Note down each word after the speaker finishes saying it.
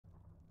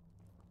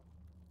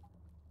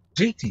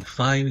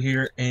JT5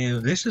 here,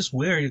 and this is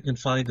where you can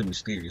find the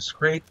mysterious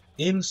crate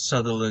in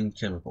Sutherland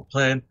Chemical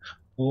Plant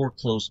for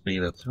Closed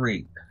Beta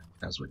 3.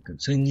 As we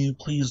continue,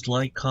 please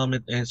like,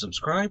 comment, and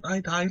subscribe.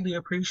 I'd highly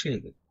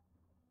appreciate it.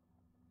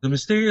 The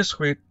mysterious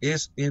crate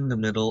is in the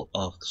middle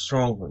of the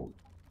stronghold,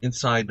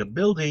 inside the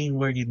building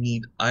where you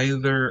need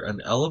either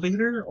an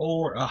elevator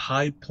or a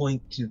high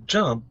point to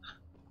jump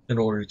in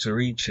order to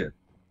reach it.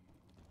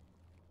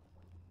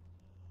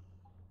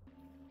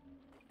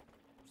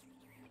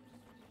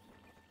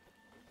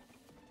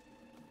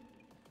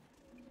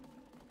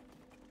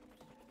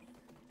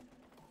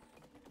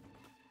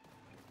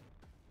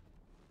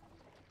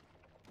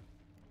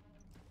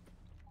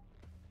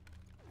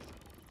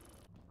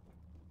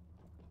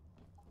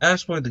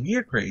 As for the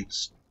gear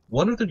crates,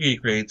 one of the gear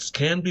crates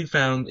can be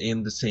found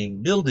in the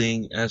same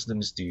building as the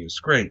mysterious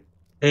crate,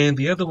 and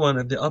the other one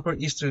at the upper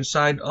eastern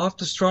side of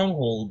the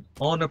stronghold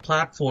on a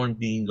platform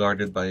being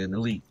guarded by an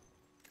elite.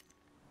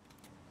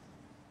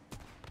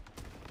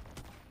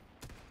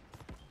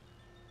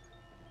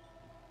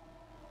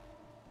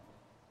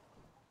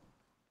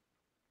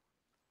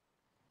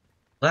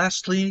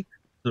 Lastly,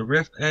 the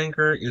rift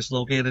anchor is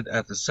located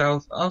at the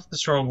south of the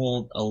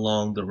stronghold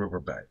along the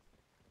riverbank.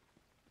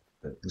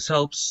 This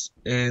helps,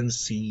 and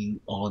see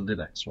you on the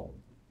next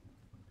one.